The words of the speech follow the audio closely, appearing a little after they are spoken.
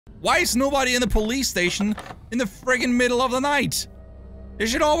Why is nobody in the police station in the friggin' middle of the night? There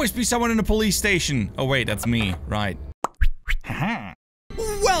should always be someone in the police station. Oh wait, that's me, right.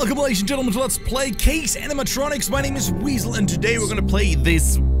 Welcome, ladies and gentlemen, to Let's Play C.A.S.E. Animatronics. My name is Weasel, and today we're gonna play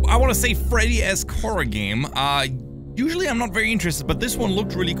this, I wanna say, Freddy-esque horror game. Usually I'm not very interested, but this one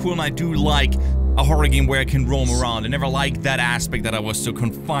looked really cool, and I do like a horror game where I can roam around. I never liked that aspect that I was so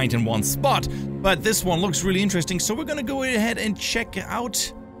confined in one spot, but this one looks really interesting, so we're gonna go ahead and check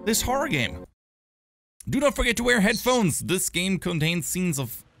out this horror game. Do not forget to wear headphones. This game contains scenes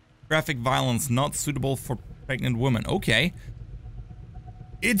of graphic violence not suitable for pregnant women. Okay.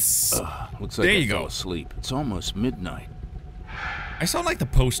 It's... looks like there you I fell go. asleep. It's almost midnight. I sound like the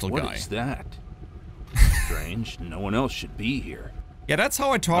postal guy. What is that? Strange. No one else should be here. Yeah, that's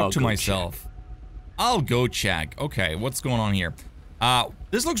how I talk to go myself. I'll go check. Okay, what's going on here?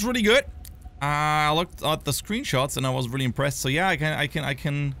 This looks really good. I looked at the screenshots and I was really impressed. So yeah, I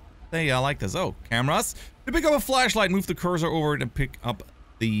can say I like this. Oh, cameras. To pick up a flashlight, move the cursor over to pick up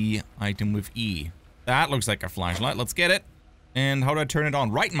the item with E. That looks like a flashlight. Let's get it. And how do I turn it on?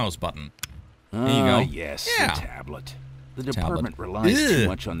 Right mouse button. There you go. Yes, Yeah. the tablet. The department relies too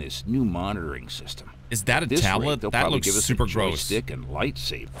much on this new monitoring system. Is that a At this tablet? rate, they'll That probably looks give us super a gross. joystick and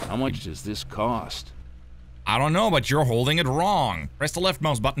lightsaber. How much does this cost? I don't know, but you're holding it wrong. Press the left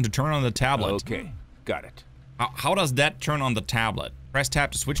mouse button to turn on the tablet. Okay, got it. How does that turn on the tablet? Press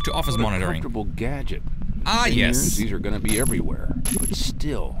tab to switch to office What a monitoring. comfortable gadget. Ah, In yes. years, these are going to be everywhere. But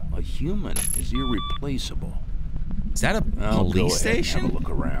still, a human is irreplaceable. Is that a I'll go police ahead and station? have a look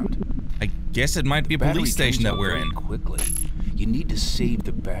around. I guess it might be a Battery police station drains that we're out very in. Quickly. You need to save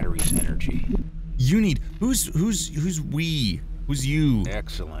the battery's energy. You need who's we? Who's you?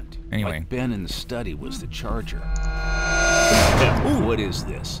 Excellent. Anyway. Like Ben in the study was the charger. What is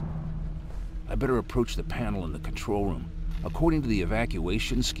this? I better approach the panel in the control room. According to the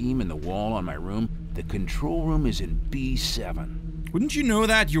evacuation scheme in the wall on my room, the control room is in B7. Wouldn't you know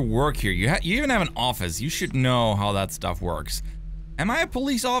that? You work here. You even have an office. You should know how that stuff works. Am I a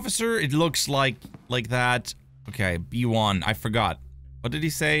police officer? It looks like that. Okay, B1. I forgot. What did he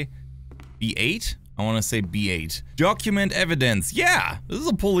say? B8? I want to say B8. Document evidence. Yeah, this is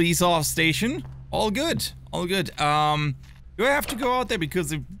a police off station. All good. All good. Do I have to go out there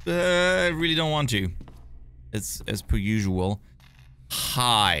because I really don't want to? It's as per usual.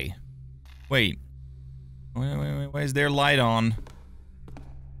 Hi. Wait. Wait. Why is their light on?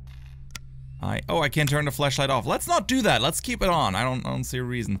 Oh, I can't turn the flashlight off. Let's not do that. Let's keep it on. I don't see a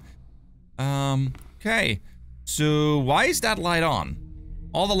reason. Okay. So why is that light on?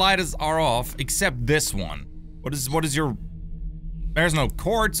 All the lights are off except this one. What is your... There's no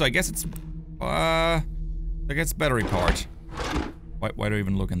cord, so I guess it's I guess battery part. Why do I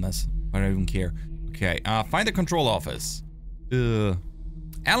even look in this? Why do I even care? Okay, find the control office.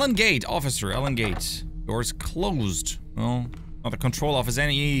 Allen Gate, officer, Allen Gate. Doors closed. Well, not the control office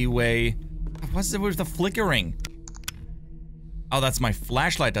anyway. What's it with the flickering? Oh, that's my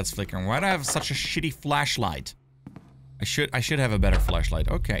flashlight that's flickering. Why do I have such a shitty flashlight? I should have a better flashlight.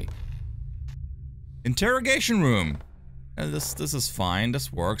 Okay. Interrogation room. This is fine.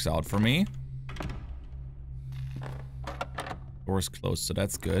 This works out for me. Door's closed, so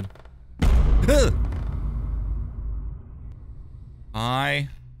that's good. Hi.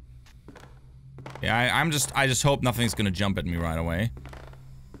 Yeah, I just hope nothing's gonna jump at me right away.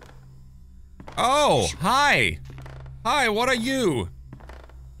 Oh, hi. Hi, what are you?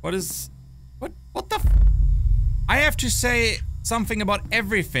 What the f- I have to say something about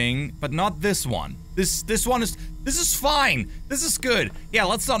everything, but not this one. This is fine. This is good. Yeah,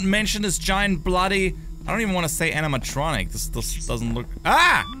 let's not mention this giant bloody, I don't even want to say animatronic. This doesn't look,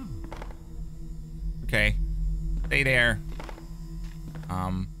 ah! Okay. Stay there.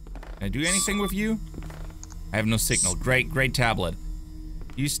 Can I do anything with you? I have no signal. Great tablet.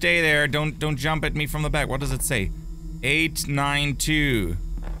 You stay there. Don't jump at me from the back. What does it say? 892.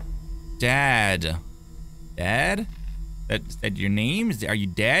 Dad. Dad? That your name? Are you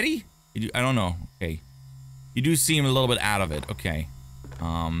daddy? I don't know. Okay. You do seem a little bit out of it. Okay.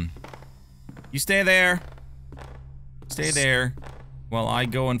 You stay there. Stay there. While I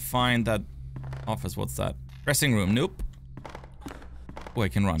go and find that office. What's that? Dressing room. Nope. Oh, I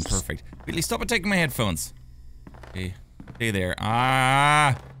can run. Perfect. Really, stop taking my headphones. Okay. Stay there.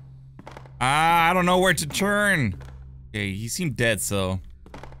 I don't know where to turn. Okay, he seemed dead, so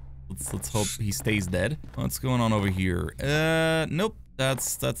let's hope he stays dead. What's going on over here? Nope.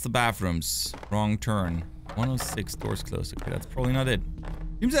 That's the bathrooms. Wrong turn. 106, doors closed. Okay, that's probably not it.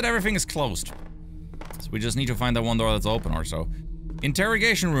 Seems that everything is closed. So we just need to find that one door that's open or so.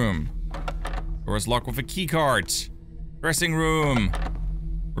 Interrogation room. Door is locked with a key card. Dressing room.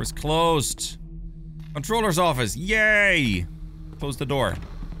 Door's closed. Controller's office. Yay! Close the door.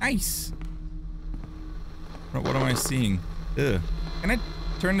 Nice. What am I seeing? Ugh. Can I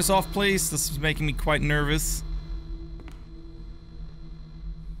turn this off, please? This is making me quite nervous.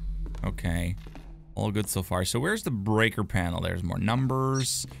 Okay. All good so far. So where's the breaker panel? There's more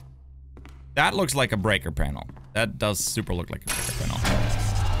numbers. That looks like a breaker panel. That does super look like a breaker panel.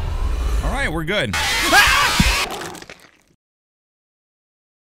 Alright, we're good.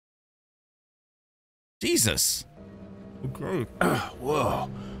 Jesus. Okay. Whoa,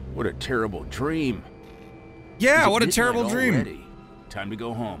 what a terrible dream. Yeah, what a terrible dream. Already? Time to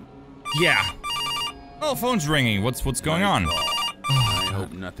go home. Yeah. Oh, phone's ringing. What's going on? I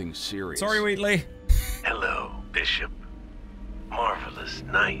hope nothing serious. Sorry, Wheatley. Hello, Bishop. Marvelous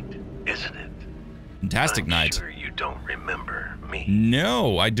night, isn't it? Fantastic night. I'm sure you don't remember me.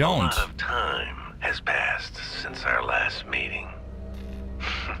 No, I A don't. lot of time has passed since our last meeting.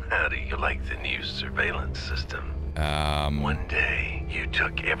 How do you like the new surveillance system? One day, you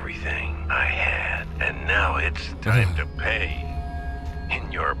took everything I had, and now it's time to pay.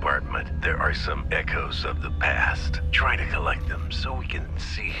 In your apartment, there are some echoes of the past. Try to collect them so we can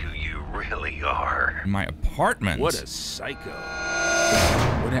see who you really are. My apartment? What a psycho.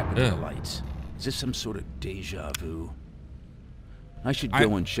 What happened to the lights? Is this some sort of deja vu? I should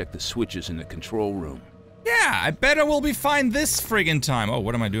go and check the switches in the control room. Yeah, I bet I will be fine this friggin' time. Oh,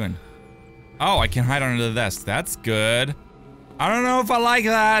 what am I doing? Oh, I can hide under the desk. That's good. I don't know if I like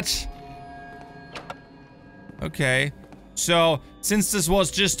that. Okay. So, since this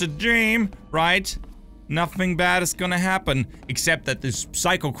was just a dream, right? Nothing bad is gonna happen. Except that this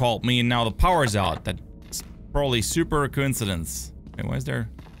psycho called me and now the power's out. That's probably super coincidence. Wait, why is there...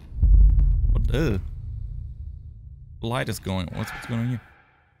 What the... The light is going... What's going on here?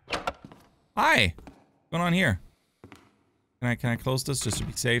 Hi! What's going on here? Can I close this just to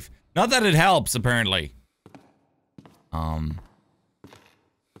be safe? Not that it helps, apparently.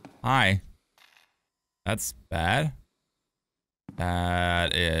 Hi. That's bad.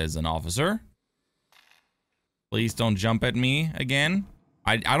 That is an officer. Please don't jump at me again.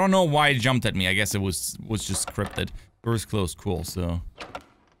 I don't know why it jumped at me. I guess it was just scripted. Door's closed, cool, so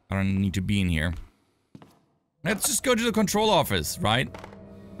I don't need to be in here. Let's just go to the control office, right?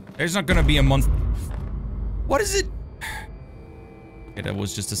 There's not gonna be a month. What is it? Okay, that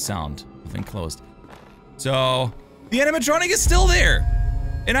was just a sound. Nothing closed. So, the animatronic is still there!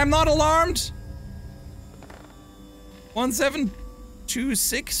 And I'm not alarmed?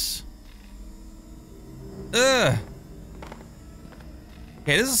 1726? Ugh.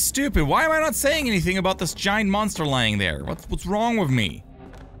 Okay, this is stupid. Why am I not saying anything about this giant monster lying there? What's wrong with me?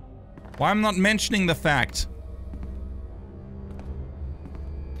 Why am I not mentioning the fact?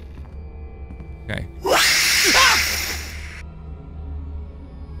 Okay.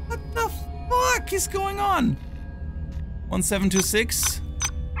 What the fuck is going on? 1726?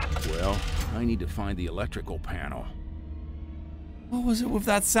 Well, I need to find the electrical panel. What was it with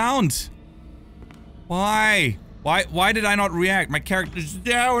that sound? Why? Why did I not react? My character's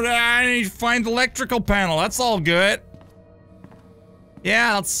down. I need to find the electrical panel. That's all good.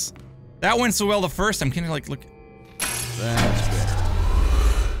 Yeah, that went so well the first time. Can you like look? That's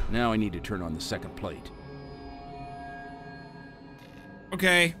better. Now I need to turn on the second plate.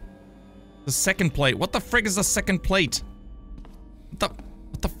 Okay. The second plate. What the frig is the second plate?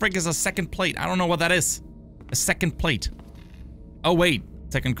 What the frig is a second plate? I don't know what that is. A second plate. Oh wait,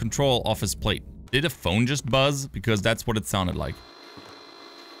 second control office plate. Did a phone just buzz? Because that's what it sounded like.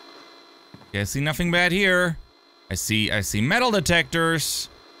 Okay, I see nothing bad here. I see metal detectors,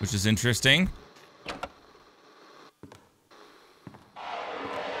 which is interesting.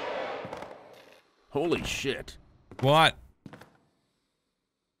 Holy shit. What?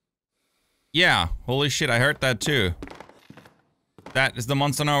 Yeah, holy shit, I heard that too. That is the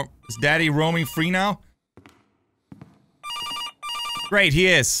monster now. Is Daddy roaming free now? Great, he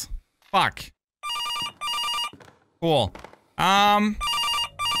is. Fuck. Cool.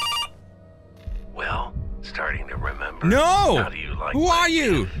 Well, starting to remember. No! How do you like Who my are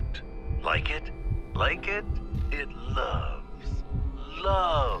you? gift? Like it? Like it? It loves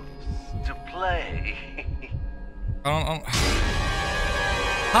to play. I don't.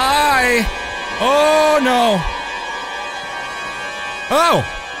 Hi! Oh no! Oh!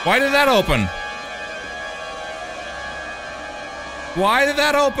 Why did that open? Why did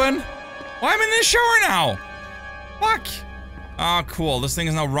that open? Why am I in the shower now? Fuck! Ah, cool. This thing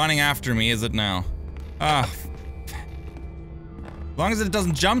is now running after me, is it now? Ah. As long as it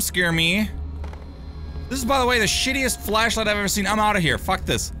doesn't jump scare me. This is, by the way, the shittiest flashlight I've ever seen. I'm out of here. Fuck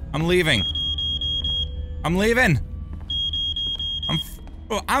this. I'm leaving. I'm leaving.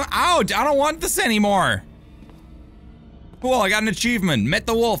 Oh, I'm out. I don't want this anymore. Cool, I got an achievement. Met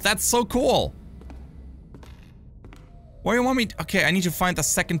the wolf. That's so cool. Why do you want me to, okay, I need to find the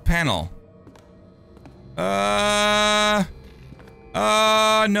second panel. No.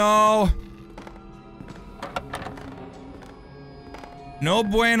 No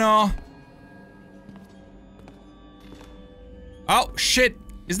bueno. Oh, shit.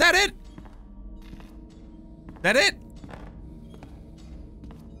 Is that it? That it?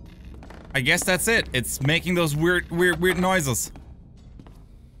 I guess that's it. It's making those weird noises.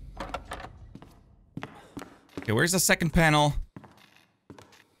 Okay, where's the second panel?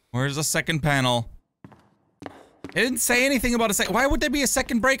 Where's the second panel? It didn't say anything about a second. Why would there be a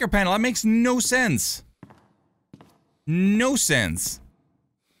second breaker panel? That makes no sense. No sense.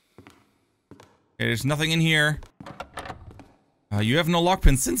 Okay, there's nothing in here. You have no lock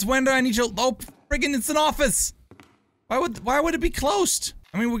pin. Since when do I need you? Oh, friggin' it's an office. Why would it be closed?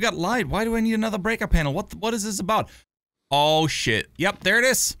 I mean, we got light. Why do I need another breaker panel? What is this about? Oh shit. Yep, there it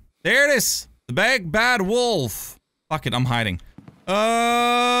is. There it is. The big bad wolf. Fuck it, I'm hiding.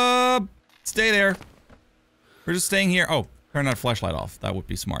 Stay there. We're just staying here. Oh, turn that flashlight off. That would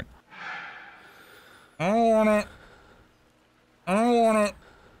be smart. I don't want it. I don't want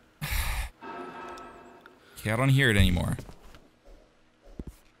it. Okay, I don't hear it anymore.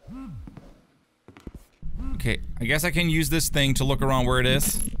 Okay, I guess I can use this thing to look around where it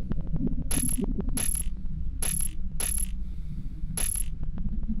is.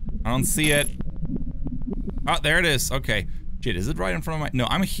 I don't see it. Oh, there it is. Okay. Shit, is it right in front of my... No,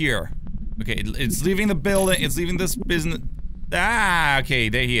 I'm here. Okay, it's leaving the building. It's leaving this business... Ah, okay,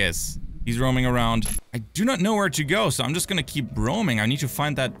 there he is. He's roaming around. I do not know where to go, so I'm just gonna keep roaming. I need to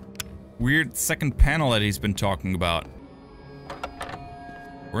find that weird second panel that he's been talking about.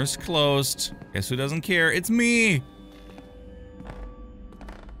 Door's closed. Guess who doesn't care? It's me!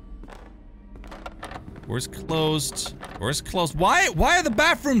 Door's closed. Door's closed. Why are the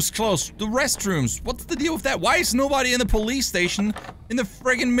bathrooms closed? The restrooms? What's the deal with that? Why is nobody in the police station in the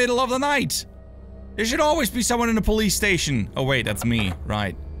friggin' middle of the night? There should always be someone in the police station. Oh wait, that's me.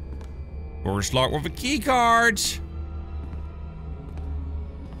 Right. Door's locked with a key card.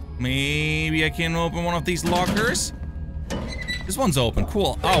 Maybe I can open one of these lockers? This one's open.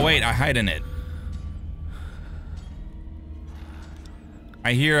 Cool. Oh wait, I hide in it.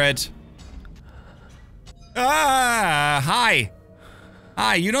 I hear it. Ah, hi.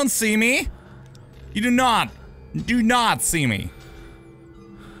 Hi, you don't see me? You do not see me.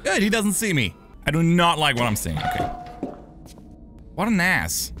 Good, he doesn't see me. I do not like what I'm seeing. Okay. What an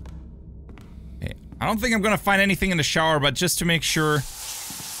ass. Okay, I don't think I'm gonna find anything in the shower, but just to make sure.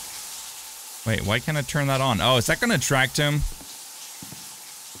 Wait, why can't I turn that on? Oh, is that gonna attract him?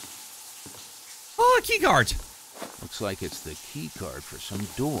 Oh, a key card. Looks like it's the key card for some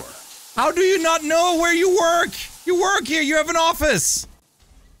door. How do you not know where you work? You work here, you have an office.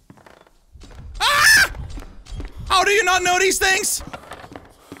 Ah! How do you not know these things?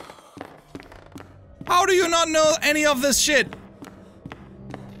 How do you not know any of this shit?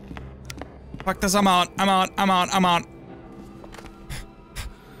 Fuck this, I'm out. I'm out. I'm out. I'm out.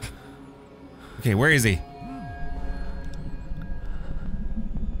 Okay, where is he?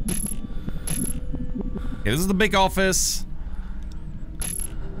 Okay, this is the big office.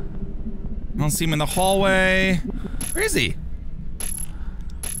 I don't see him in the hallway. Where is he?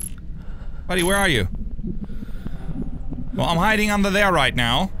 Buddy, where are you? Well, I'm hiding under there right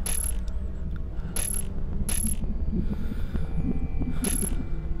now.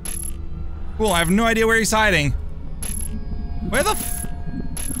 Cool, I have no idea where he's hiding. Where the f-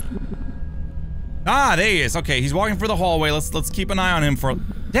 Ah, there he is. Okay, he's walking through the hallway. Let's keep an eye on him for-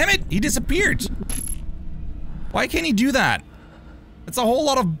 Damn it! He disappeared! Why can't he do that? It's a whole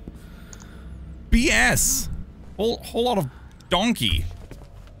lot of BS. Whole lot of donkey.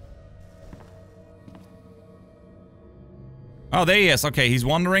 Oh, there he is. Okay, he's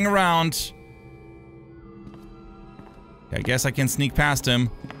wandering around. Okay, I guess I can sneak past him.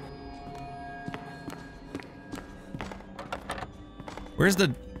 Where's the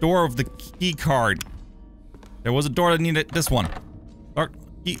door of the key card? There was a door that needed this one.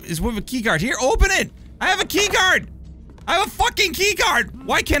 It's with a key card. Here, open it! I have a key card! I have a fucking key card!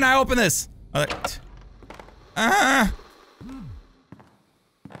 Why can't I open this? I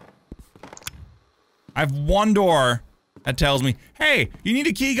have one door that tells me, hey, you need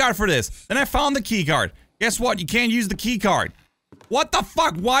a key card for this. Then I found the key card. Guess what? You can't use the key card. What the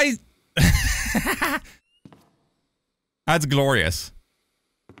fuck? Why? That's glorious.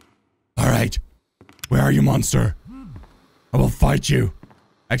 Alright. Where are you, monster? I will fight you.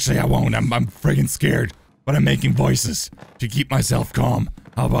 Actually, I won't. I'm friggin' scared. But I'm making voices to keep myself calm.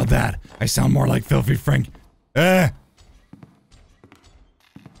 How about that? I sound more like Filthy Frank. Okay.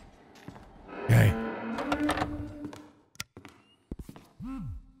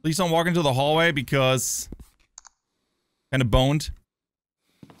 Please don't walk into the hallway because... Kinda boned.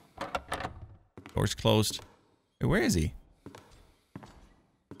 Door's closed. Hey, where is he?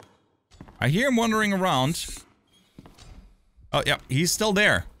 I hear him wandering around. Oh, yeah, he's still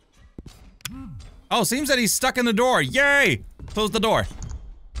there. Oh, seems that he's stuck in the door. Yay! Close the door.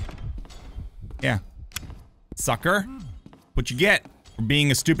 Yeah. Sucker. What you get for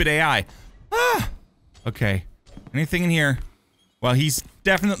being a stupid AI. Ah! Okay. Anything in here? Well, he's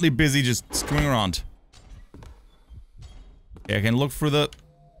definitely busy just screwing around. Okay, I can look for the...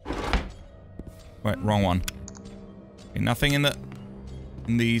 Wait, wrong one. Okay, nothing in the...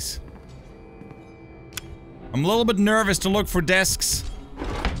 in these. I'm a little bit nervous to look for desks.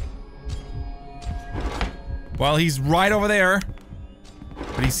 Well, he's right over there.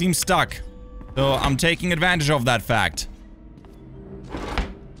 But he seems stuck. So I'm taking advantage of that fact.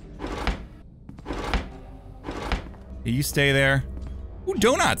 Okay, you stay there. Ooh,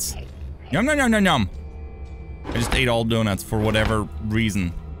 donuts! Yum yum yum yum yum! I just ate all donuts for whatever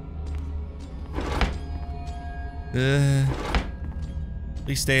reason.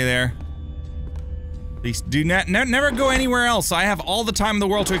 Please stay there. Please do not never go anywhere else. I have all the time in the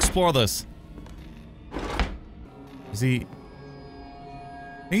world to explore this. Is he...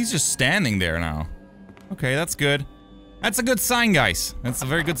 He's just standing there now. Okay, that's good. That's a good sign, guys. That's a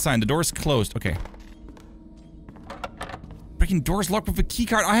very good sign. The door's closed. Okay. Freaking door's locked with a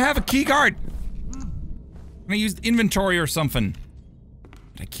keycard. I have a keycard! Can I use inventory or something?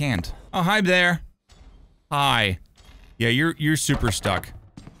 But I can't. Oh, hi there. Hi. Yeah, you're super stuck.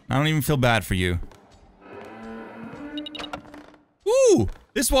 I don't even feel bad for you. Ooh!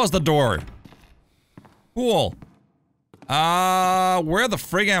 This was the door. Cool. Where the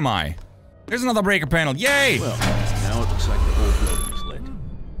frig am I? There's another breaker panel. Yay! Well, now it looks like the whole building's lit.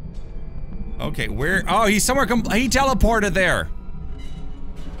 Okay, where? Oh, he's somewhere. He teleported there.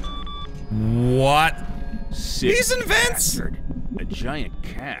 What? He's in vents. A giant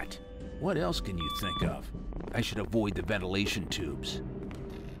cat. What else can you think of? I should avoid the ventilation tubes.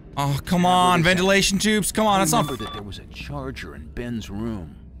 Oh, come on, ventilation tubes. Come on, that's not. Remember that there was a charger in Ben's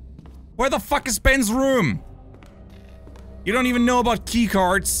room. Where the fuck is Ben's room? You don't even know about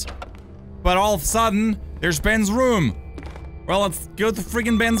keycards, but all of a sudden, there's Ben's room. Well, let's go to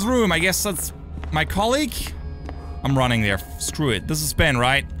friggin' Ben's room. I guess that's my colleague? I'm running there. Screw it. This is Ben,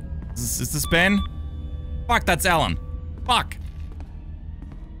 right? Is this Ben? Fuck, that's Alan. Fuck.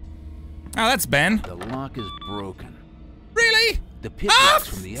 Oh, that's Ben. The lock is broken. Really? The pickups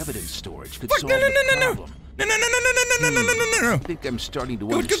from the evidence storage could solve the problem. No. I think I'm starting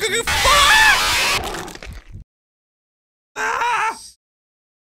to understand.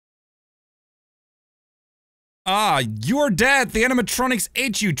 You're dead. The animatronics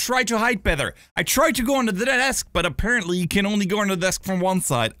ate you. Try to hide better. I tried to go under the desk, but apparently you can only go under the desk from one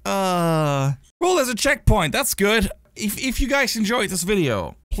side. Well, there's a checkpoint. That's good. If you guys enjoyed this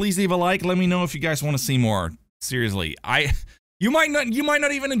video, please leave a like. Let me know if you guys want to see more. Seriously, you might not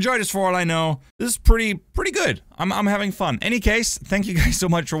even enjoy this for all I know. This is pretty good. I'm having fun. Any case, thank you guys so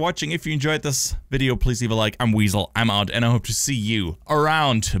much for watching. If you enjoyed this video, please leave a like. I'm Weasel. I'm out, and I hope to see you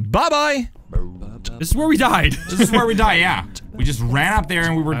around. Bye-bye. This is where we died. This is where we died, yeah. We just ran up there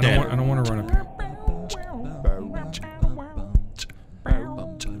and we were dead. I don't want to run up here.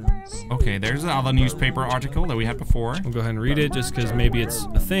 Okay, there's another newspaper article that we had before. We'll go ahead and read it just because maybe it's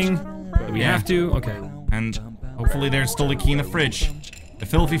a thing that we have to. Okay. And hopefully there's still the key in the fridge. The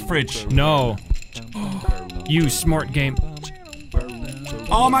filthy fridge. No. You smart game.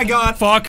 Oh my god. Fuck.